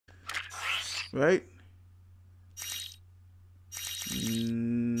Right?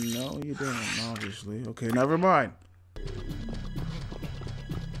 No, you didn't, obviously. Okay, never mind.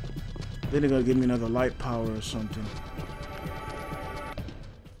 Then they're gonna give me another light power or something.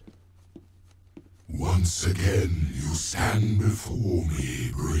 Once again, you stand before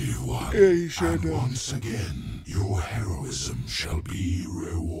me, brave one. Yeah, you sure and do. once again, your heroism shall be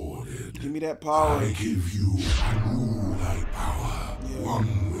rewarded. Give me that power. I give you a new light power,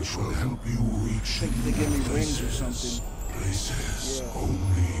 one which will help you reach I think they give me wings or places, something. places Yeah.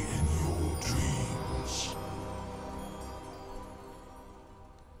 only in your dreams.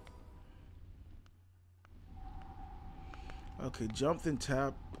 Okay, jump then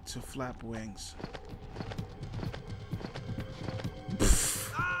tap to flap wings.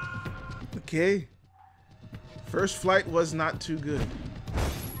 Okay. First flight was not too good.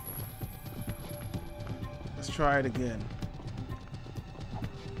 Let's try it again.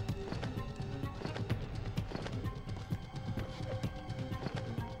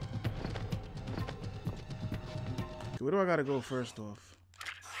 Okay, where do I gotta go first off?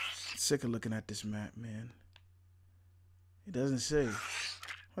 Sick of looking at this map, man. It doesn't say.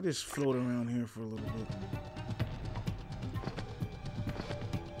 I'll just float around here for a little bit.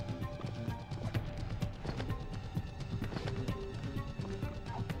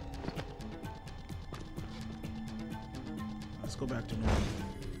 Let's go back to normal.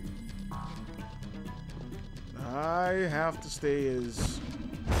 I have to stay as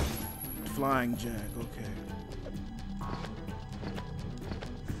Flying Jack, okay.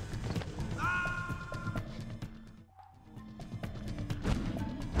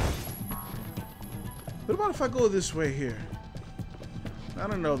 What about if I go this way here? I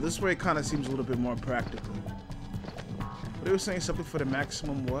don't know. This way kind of seems a little bit more practical. But they were saying something for the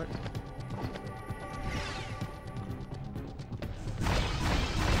maximum what?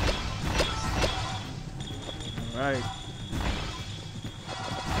 Alright.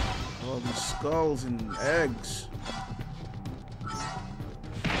 All these skulls and eggs.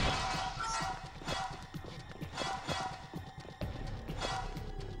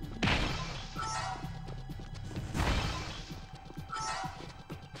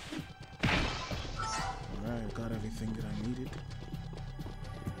 Got everything that I needed.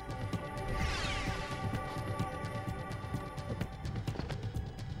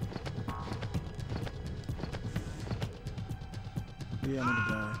 Yeah, I'm gonna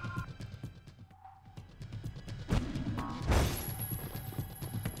die.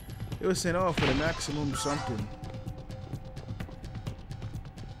 It was saying, oh, for the maximum something.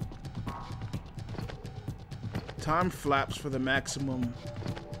 Time flaps for the maximum.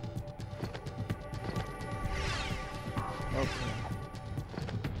 Okay.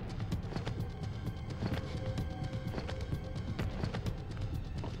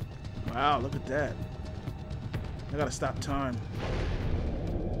 Wow, look at that. I gotta stop time.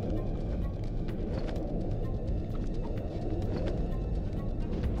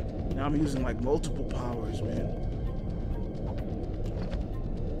 Now I'm using like multiple powers, man.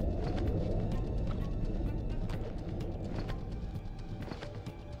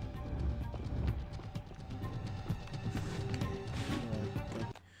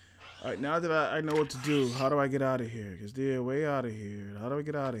 Alright, now that I know what to do, how do I get out of here? Because they're way out of here. How do I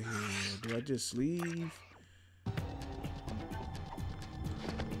get out of here? Do I just leave?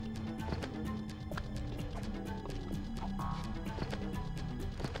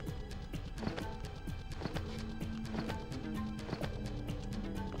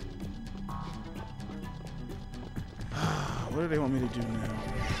 What do they want me to do now?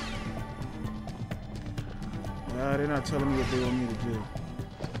 They're not telling me what they want me to do.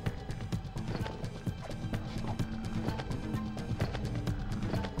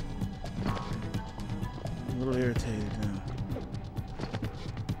 A little irritated now.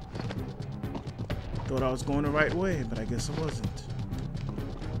 Thought I was going the right way, but I guess I wasn't.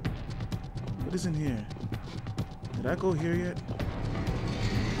 What is in here? Did I go here yet?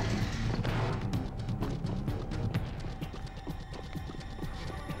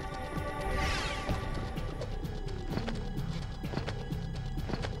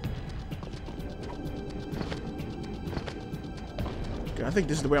 Okay, I think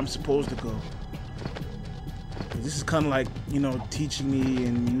this is the way I'm supposed to go. This is kind of like, you know, teaching me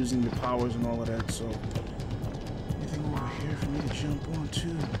and using the powers and all of that, so... Anything over here for me to jump on,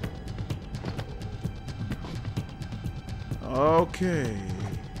 too? Okay.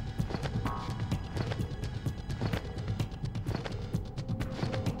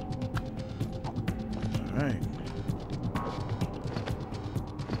 Alright.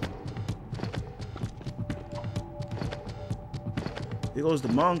 Here goes the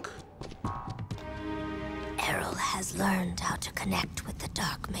monk. Errol has learned how to connect with the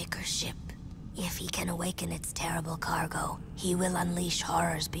Darkmaker ship. If he can awaken its terrible cargo, he will unleash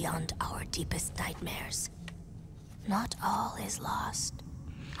horrors beyond our deepest nightmares. Not all is lost.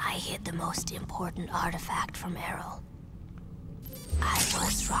 I hid the most important artifact from Errol. I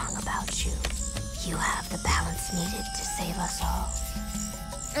was wrong about you. You have the balance needed to save us all.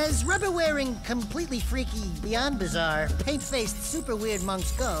 As rubber-wearing, completely freaky, beyond bizarre, paint-faced, super weird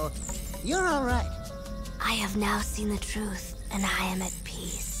monks go, you're all right. I have now seen the truth, and I am at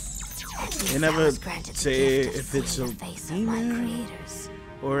peace. At least They never I was granted the say gift of if it's seeing a the face of my female creators.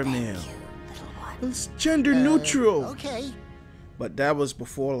 or a Thank male. you, little one. It's gender neutral. Okay. But that was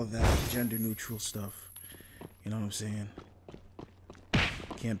before all of that gender neutral stuff. You know what I'm saying?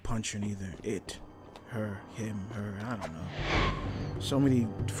 Can't punch her neither. It, her, him, her, I don't know. So many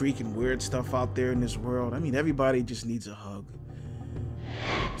freaking weird stuff out there in this world. I mean, everybody just needs a hug.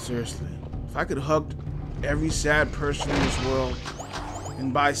 Seriously. If I could hug every sad person in this world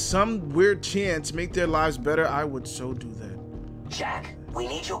and by some weird chance make their lives better, I would so do that. Jack, we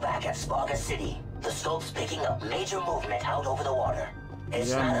need you back at Sparga City. The scope's picking up major movement out over the water.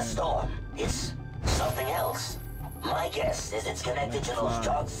 It's Yeah, not man. a storm. It's something else. My guess is it's connected to those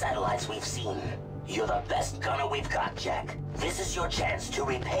dark satellites we've seen. You're the best gunner we've got, Jack. This is your chance to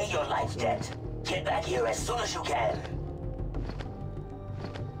repay your life debt. Get back here as soon as you can.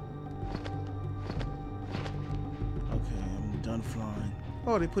 Okay, I'm done flying.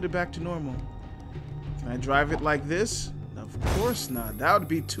 Oh, they put it back to normal. Can I drive it like this? Of course not. That would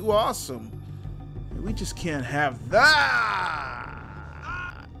be too awesome. We just can't have that.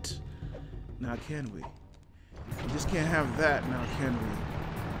 Now can we? We just can't have that now, can we?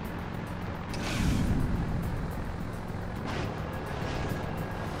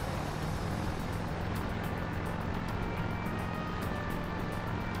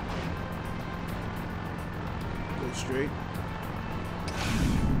 Go straight.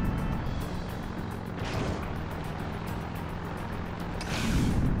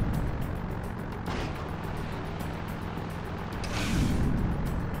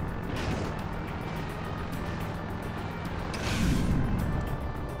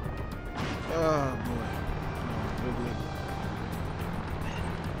 Oh boy. Oh, we're good.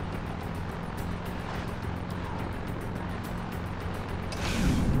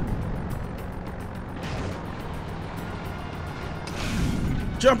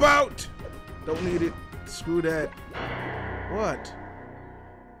 Jump out! Don't need it. Screw that. What?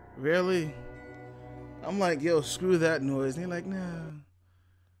 Really? I'm like, yo, screw that noise. And they're like, no.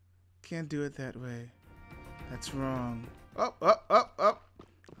 Can't do it that way. That's wrong. Up, up, up, up.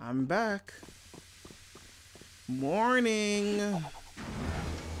 I'm back. Morning.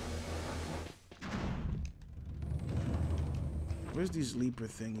 Where's these leaper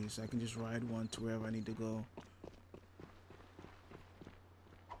thingies? I can just ride one to wherever I need to go.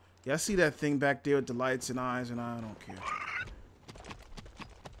 Yeah, I see that thing back there with the lights and eyes, and I don't care.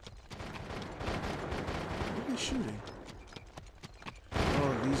 What are they shooting?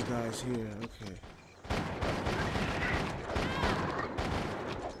 Oh, these guys here. Okay.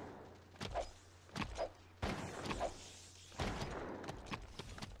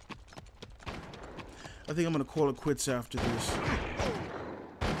 I think I'm gonna call it quits after this.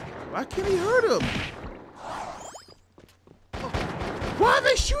 Why can't he hurt him? Why are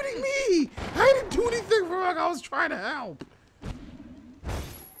they shooting me? I didn't do anything for like I was trying to help.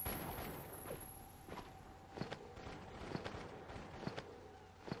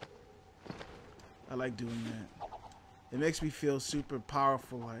 I like doing that. It makes me feel super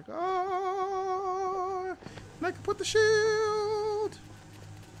powerful, like, oh, and I can put the shield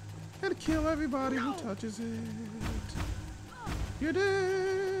and kill everybody who touches it. You're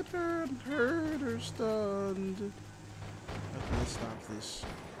dead, hurt, or stunned. Okay, let's stop this.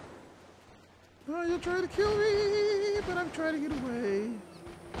 Oh, you'll try to kill me, but I'm trying to get away.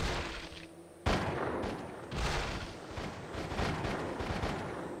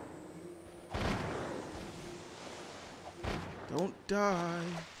 Don't die.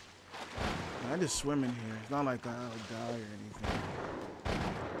 I just swim in here. It's not like I'll die or anything.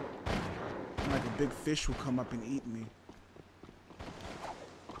 Not like a big fish will come up and eat me.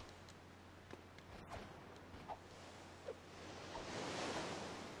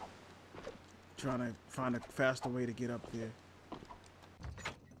 Trying to find a faster way to get up there.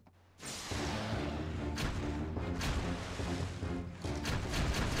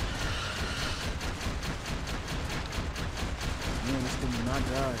 Man, this thing will not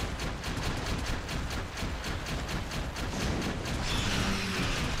die.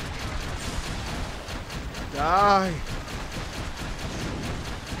 Die!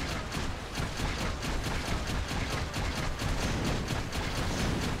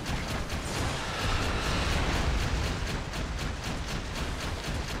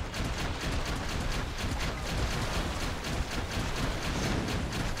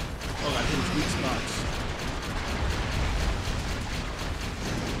 I hit his weak spots.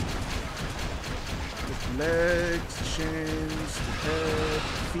 With the legs, the shins, the head,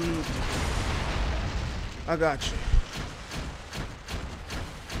 feet. I got you.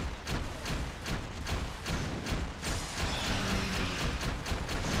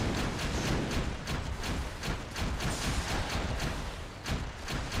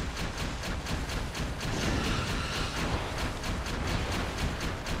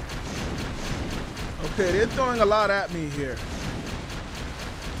 Okay, they're throwing a lot at me here.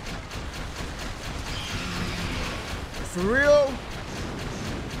 For real?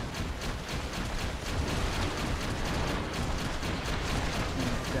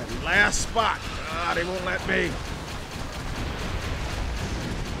 That last spot. Ah, they won't let me.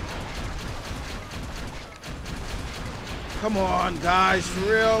 Come on, guys, for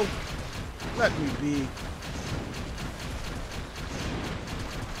real? Let me be.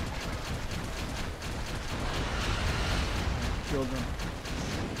 Killed him.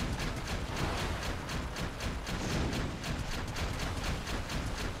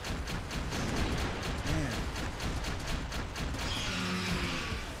 Man.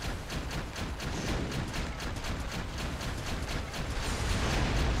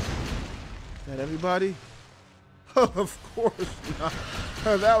 Is that everybody? Of course not.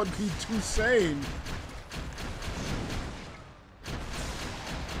 That would be too sane.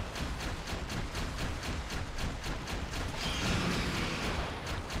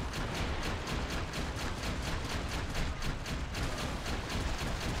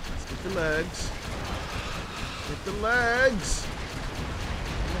 Let's get the legs. Get the legs.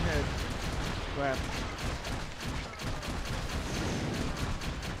 In the head. Grab.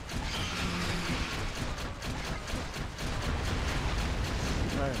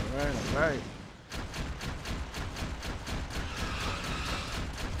 All right.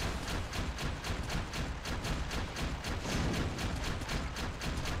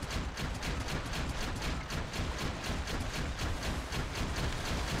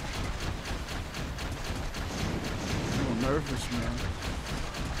 I'm nervous, man.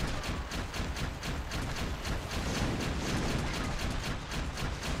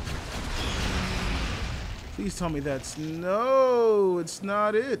 Please tell me that's... No, it's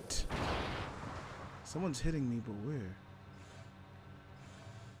not it. Someone's hitting me, but where?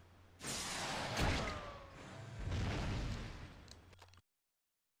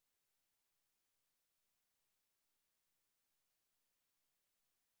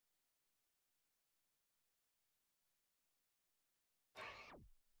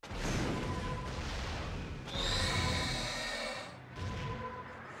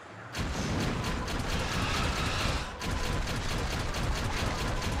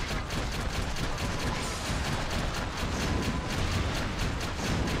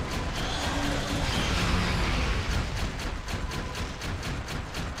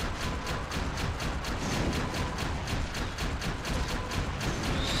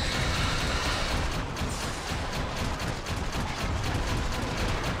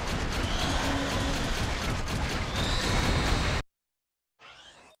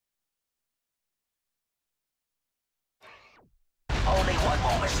 Only one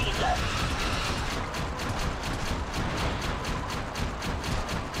more machine left.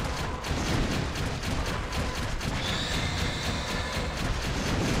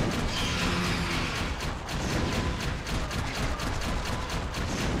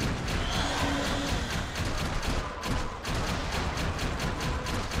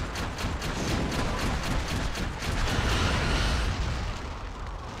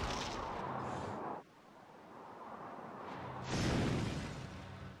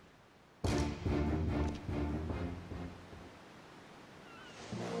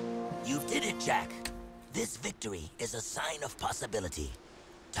 You did it, Jack. This victory is a sign of possibility.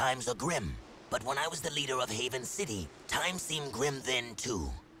 Times are grim, but when I was the leader of Haven City, times seemed grim then too.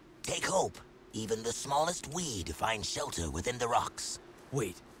 Take hope. Even the smallest weed finds shelter within the rocks.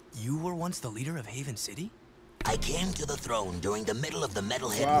 Wait, you were once the leader of Haven City? I came to the throne during the middle of the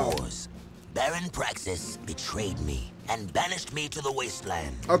Metalhead Wars. Baron Praxis betrayed me and banished me to the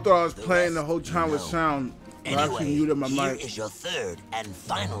wasteland. I thought I was playing the whole time with sound. Anyway, muted my here mic. is your third and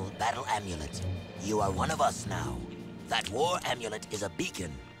final battle amulet. You are one of us now. That war amulet is a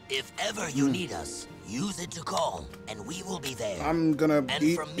beacon. If ever you need us, use it to call, and we will be there. I'm gonna and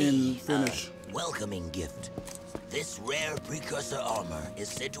eat from me, and finish. A welcoming gift. This rare precursor armor is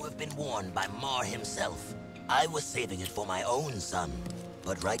said to have been worn by Mar himself. I was saving it for my own son,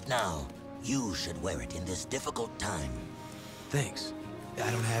 but right now, you should wear it in this difficult time. Thanks.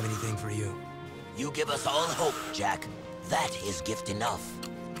 I don't have anything for you. You give us all hope, Jack. That is gift enough.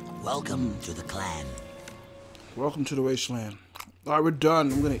 Welcome to the clan. Welcome to the wasteland. All right, we're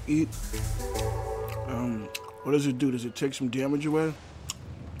done. I'm gonna eat. What does it do? Does it take some damage away?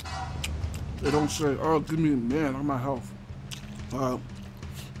 They don't say, oh, give me, man, on my health.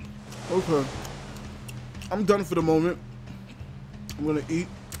 Okay. I'm done for the moment. I'm gonna eat,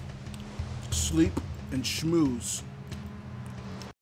 sleep, and schmooze.